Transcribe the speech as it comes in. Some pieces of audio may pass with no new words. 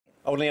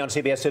Only on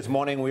CBS This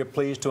Morning, we are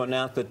pleased to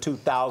announce the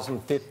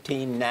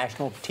 2015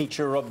 National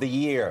Teacher of the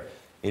Year.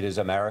 It is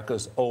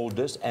America's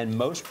oldest and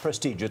most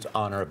prestigious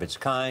honor of its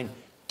kind.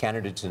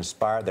 Candidates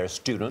inspire their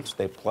students.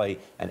 They play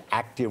an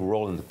active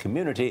role in the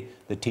community.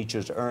 The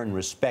teachers earn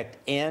respect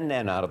in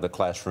and out of the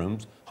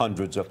classrooms.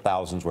 Hundreds of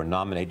thousands were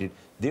nominated.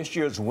 This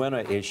year's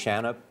winner is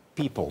Shanna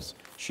Peeples.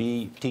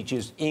 She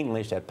teaches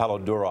English at Palo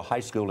Duro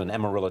High School in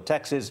Amarillo,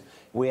 Texas.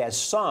 We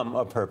asked some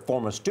of her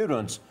former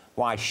students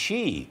why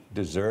she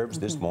deserves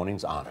this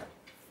morning's honor.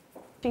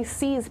 She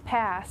sees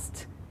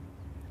past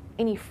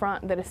any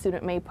front that a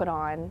student may put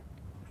on,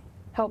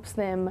 helps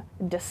them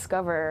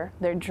discover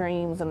their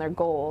dreams and their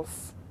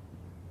goals,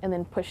 and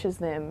then pushes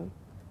them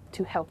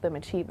to help them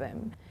achieve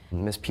them.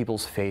 Miss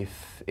People's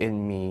faith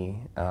in me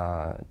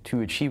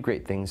to achieve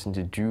great things and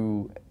to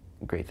do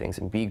great things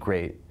and be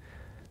great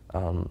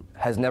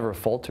has never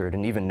faltered,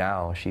 and even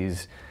now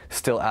she's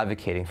still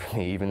advocating for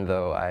me, even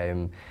though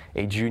I'm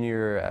a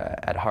junior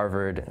at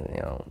Harvard,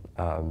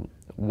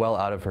 well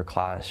out of her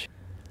class.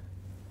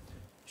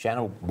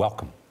 Shanna,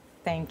 welcome.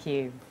 Thank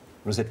you.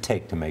 What does it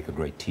take to make a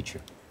great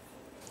teacher?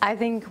 I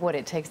think what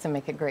it takes to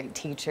make a great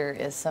teacher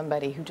is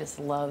somebody who just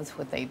loves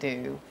what they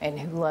do and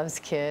who loves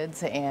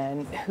kids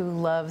and who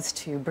loves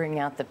to bring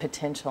out the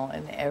potential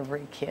in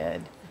every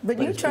kid. But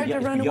you tried to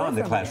run away beyond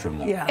the from classroom,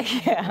 though.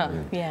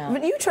 Yeah.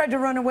 But you tried to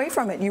run away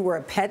from it. You were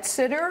a pet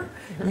sitter.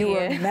 You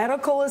were a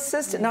medical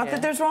assistant. Not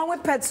that there's wrong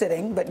with pet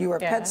sitting, but you were a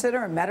pet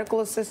sitter, a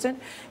medical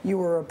assistant. You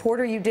were a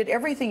reporter. You did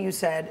everything you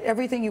said,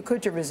 everything you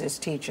could to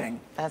resist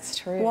teaching. That's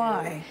true.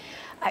 Why?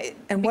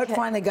 And what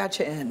finally got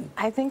you in?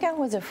 I think I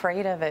was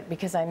afraid of it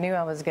because I knew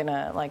I was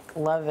gonna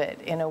love it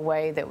in a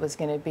way that was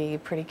gonna be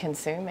pretty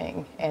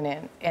consuming, and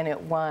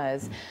it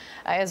was.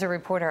 As a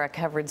reporter, I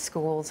covered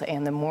schools,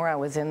 and the more I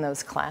was in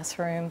those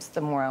classrooms,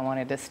 the more I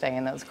wanted to stay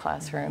in those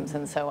classrooms.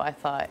 And so I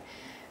thought,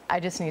 I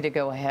just need to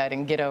go ahead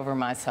and get over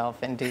myself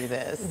and do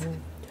this.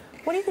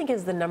 What do you think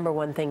is the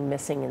 #1 thing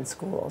missing in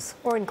schools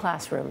or in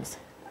classrooms?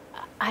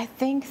 I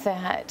think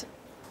that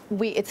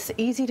it's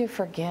easy to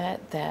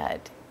forget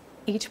that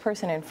each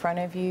person in front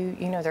of you,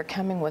 they're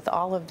coming with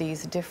all of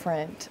these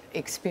different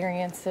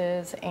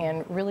experiences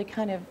and really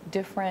kind of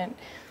different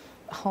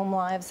home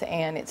lives,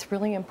 and it's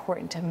really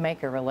important to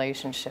make a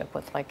relationship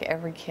with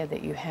every kid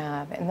that you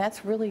have, and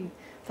that's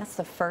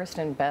the first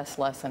and best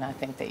lesson I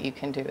think that you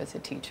can do as a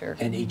teacher.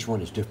 And each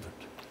one is different.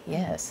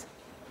 Yes.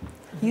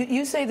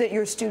 You say that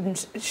your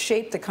students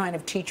shape the kind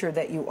of teacher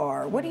that you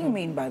are. What do you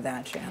mean by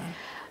that, Shanna?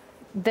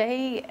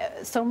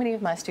 So many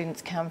of my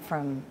students come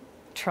from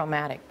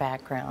traumatic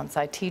backgrounds.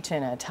 I teach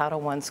in a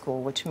Title I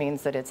school, which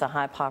means that it's a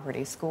high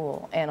poverty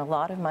school, and a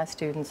lot of my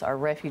students are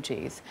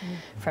refugees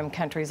from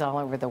countries all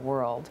over the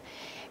world.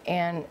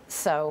 And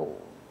so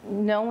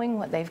knowing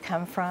what they've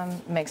come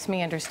from makes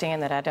me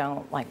understand that I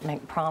don't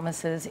make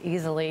promises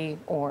easily,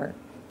 or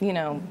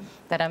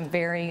that I'm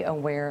very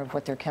aware of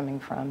what they're coming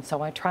from.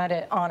 So I try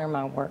to honor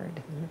my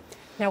word.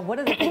 Now, one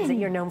of the things that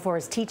you're known for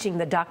is teaching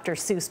the Dr.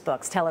 Seuss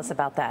books. Tell us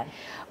about that.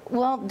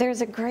 Well,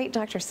 there's a great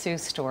Dr.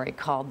 Seuss story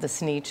called The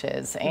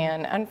Sneetches,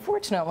 and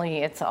unfortunately,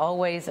 it's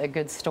always a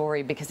good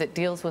story because it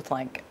deals with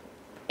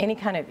any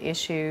kind of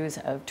issues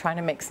of trying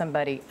to make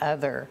somebody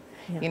other.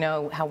 You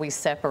know, how we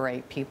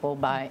separate people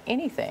by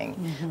anything,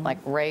 like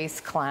race,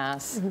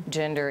 class,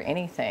 gender,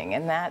 anything.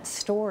 And that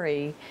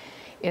story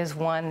is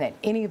one that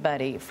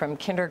anybody from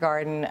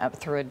kindergarten up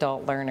through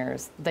adult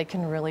learners, they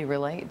can really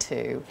relate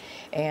to.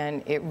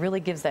 And it really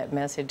gives that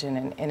message in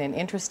an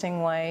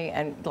interesting way,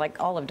 and like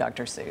all of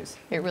Dr. Seuss,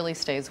 it really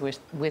stays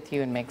with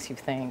you and makes you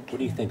think. What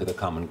do you think of the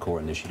Common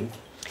Core initiative?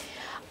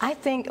 I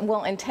think,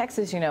 well, in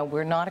Texas,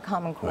 we're not a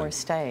Common Core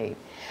state,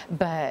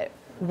 but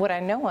what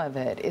I know of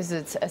it is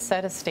it's a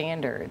set of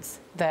standards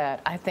that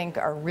I think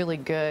are really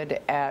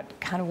good at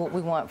kind of what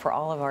we want for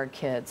all of our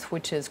kids,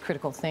 which is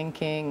critical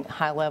thinking,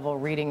 high-level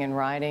reading and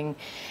writing,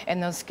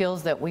 and those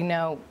skills that we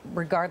know,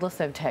 regardless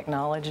of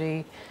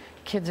technology,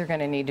 kids are going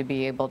to need to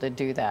be able to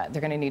do that.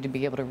 They're going to need to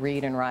be able to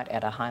read and write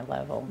at a high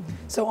level.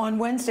 So on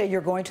Wednesday,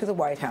 you're going to the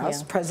White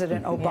House.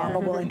 President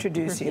Obama will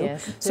introduce you.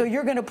 So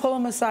you're going to pull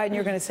him aside and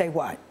you're going to say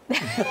what?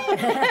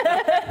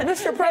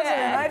 Mr. President,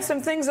 I have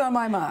some things on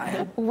my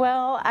mind.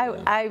 Well,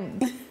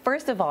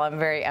 first of all,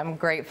 I'm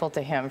grateful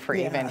to him for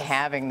even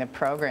having the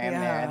program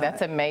there.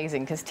 That's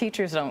amazing, because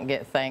teachers don't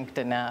get thanked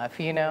enough,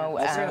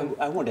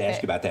 I wanted to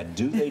ask you about that.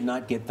 Do they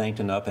not get thanked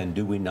enough, and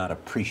do we not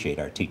appreciate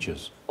our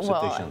teachers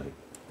sufficiently? Well,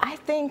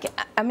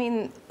 I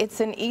mean, it's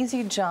an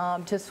easy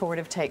job to sort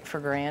of take for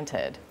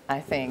granted, I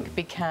think,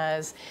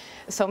 because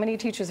so many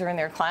teachers are in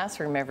their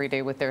classroom every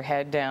day with their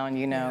head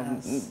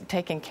down,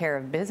 taking care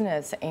of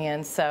business.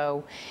 And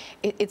so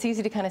it's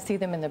easy to kind of see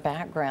them in the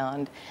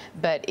background.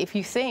 But if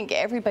you think,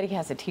 everybody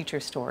has a teacher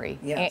story.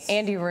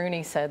 Andy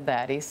Rooney said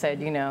that. He said,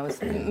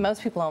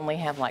 most people only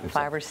have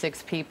 5 or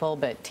 6 people,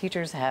 but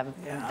teachers have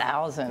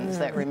thousands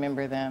that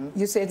remember them.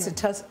 You say it's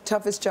the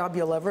toughest job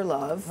you'll ever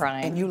love.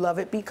 Right. And you love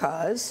it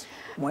because,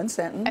 one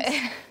sentence.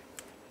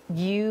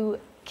 You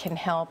can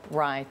help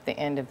write the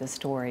end of the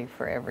story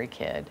for every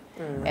kid.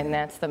 And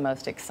that's the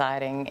most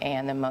exciting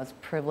and the most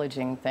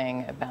privileging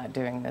thing about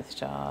doing this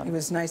job. It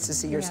was nice to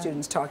see your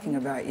students talking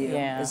about you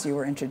Yeah. as you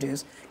were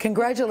introduced.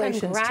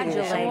 Congratulations to you.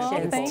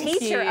 Congratulations. Thank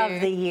Teacher you.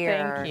 of the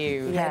Year. Thank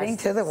you. Yes. Heading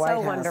to the White So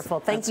House. wonderful.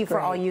 Thank That's you for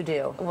all great. you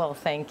do. Well,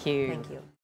 thank you. Thank you.